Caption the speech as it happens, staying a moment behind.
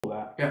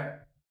that. Yeah.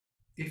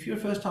 If you're a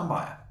first-time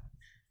buyer,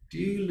 do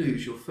you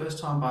lose your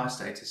first-time buyer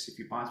status if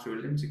you buy through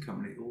a limited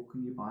company, or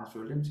can you buy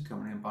through a limited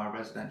company and buy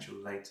residential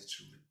later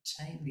to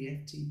retain the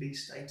FTB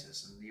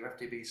status? And your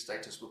FTB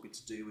status will be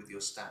to do with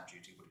your stamp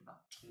duty, would it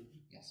not?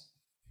 Yes.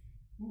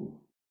 Ooh.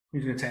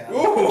 Who's going to take that?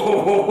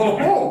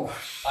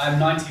 I'm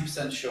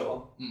 90%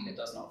 sure it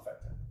does not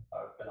affect it.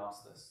 I've been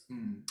asked this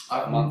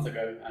a month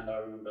ago, and I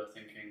remember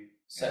thinking,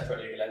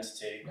 separate legal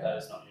entity, that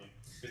is not you.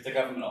 Because the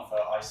government offer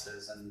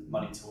ISAs and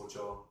money towards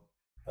your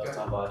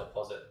first-time buyer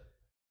deposit.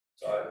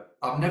 So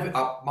I've never.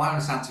 My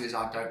honest answer is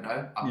I don't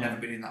know. I've never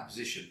been in that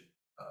position.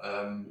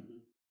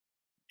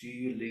 Do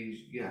you lose?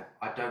 Yeah,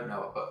 I don't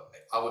know, but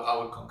I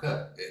would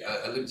concur.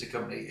 A limited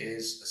company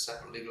is a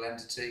separate legal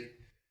entity.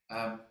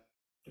 Don't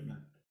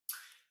know.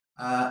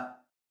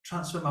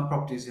 Transfer my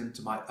properties in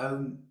my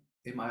own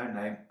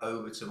name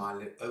over to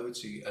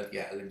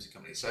a limited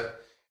company. So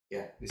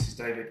yeah, this is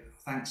David.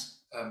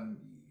 Thanks.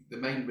 The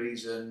main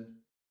reason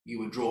you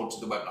were drawn to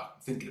the webinar,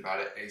 thinking about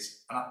it,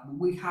 is, and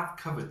we have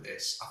covered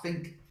this. I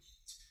think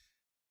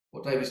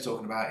what David's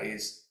talking about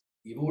is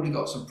you've already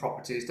got some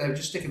properties. David,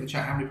 just stick in the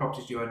chat, how many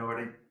properties do you own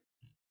already?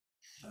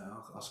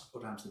 I'll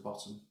scroll down to the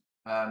bottom.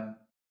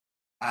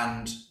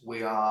 And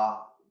we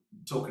are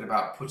talking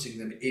about putting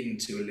them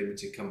into a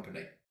limited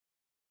company.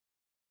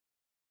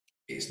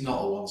 It's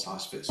not a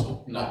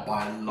one-size-fits-all, not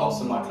by a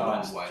lots of my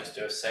clients way. Just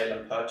do a sale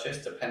and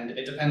purchase.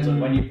 It depends on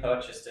when you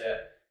purchased it,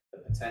 the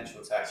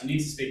potential tax. You need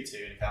to speak to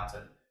an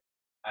accountant,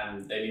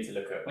 and they need to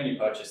look at when you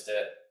purchased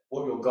it,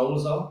 what your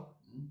goals are.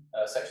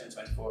 Section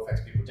 24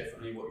 affects people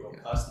differently, what your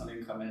personal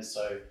income is.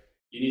 So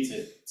you need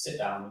to sit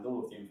down with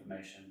all of the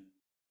information.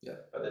 Yeah,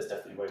 but there's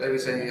definitely ways.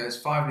 David's saying he has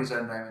 5 in his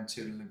own name and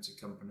 2 in a limited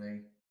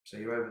company. So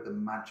you're over the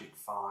magic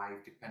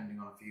 5, depending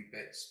on a few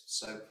bits.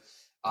 So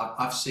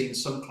I've seen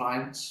some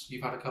clients,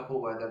 you've had a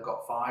couple where they've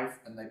got 5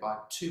 and they buy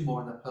 2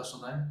 more in their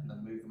personal name and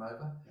then move them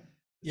over.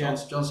 Yeah.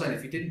 John's saying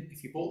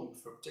if you bought them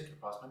for a particular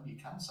price, maybe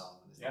you can sell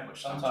them. Yeah,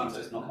 which sometimes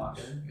it's not much.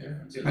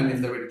 Depending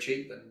if they're really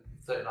cheap, then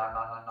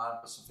 39,999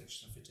 plus some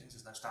fixtures and fittings.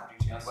 There's no stamp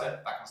duty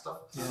anywhere. That kind of stuff.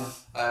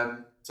 Yeah.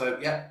 So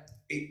yeah,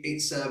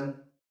 it's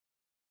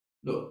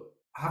look,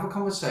 have a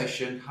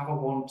conversation, have a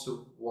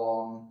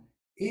one-to-one.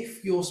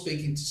 If you're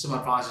speaking to some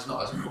advisors,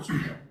 not us, of course,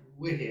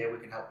 we're here, we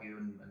can help you,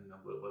 and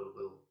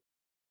we'll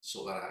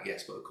sort that out.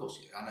 Yes, but of course,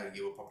 I know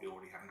you are probably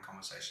already having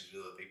conversations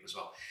with other people as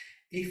well.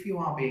 If you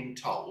are being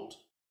told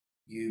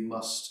you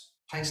must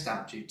pay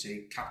stamp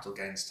duty, capital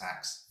gains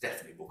tax,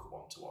 definitely book a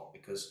one-to-one,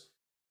 because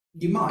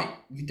you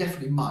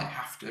definitely might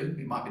have to.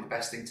 It might be the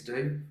best thing to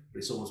do, but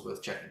it's always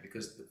worth checking,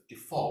 because the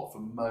default for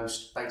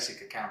most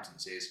basic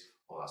accountants is,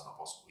 well, that's not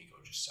possible. You've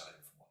got to just sell it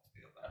for what to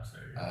be up there.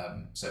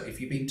 Absolutely. So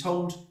if you've been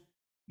told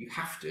you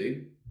have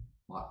to,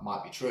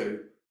 might be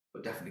true,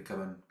 but definitely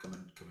come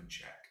and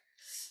check.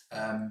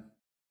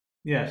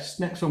 Yes.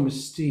 Next one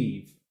was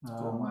Steve.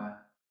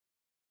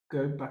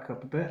 Go back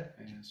up a bit.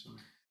 Yeah, sorry.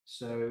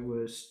 So it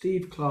was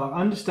Steve Clark.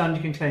 I understand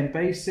you can claim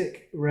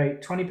basic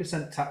rate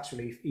 20% tax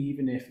relief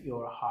even if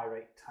you're a high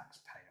rate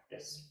taxpayer.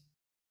 Yes.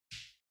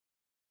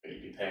 But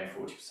you'd be paying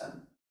 40%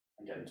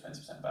 and getting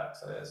 20% back,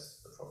 so there's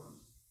the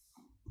problem.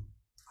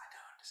 I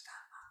don't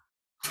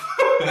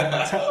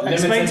understand that.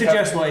 Explain to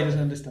Jess why he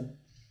doesn't understand.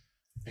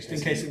 Just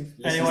in case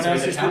anyone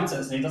else is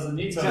accountants and he doesn't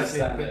need to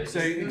understand it. So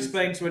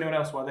explain to anyone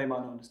else why they might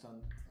not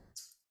understand.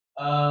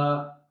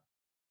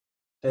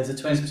 There's a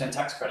 20%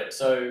 tax credit,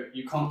 so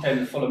you can't claim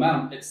the full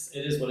amount. It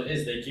is what it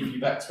is. They give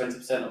you back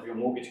 20% of your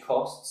mortgage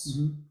costs,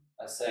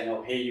 as saying,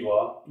 "Oh, here you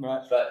are."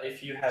 Right. But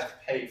if you have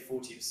paid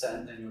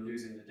 40%, then you're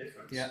losing the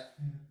difference. Yeah.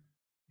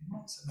 It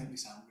might make me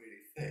sound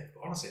really thick,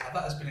 but honestly, that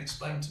has been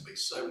explained to me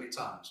so many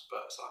times.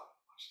 But it's like,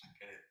 I just don't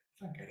get it.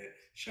 I don't get it.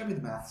 Show me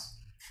the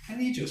maths.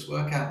 Can you just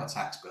work out my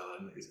tax bill?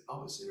 And it's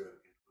obviously zero.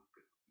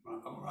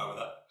 I'm alright with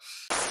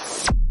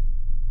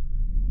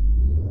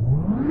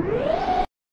that.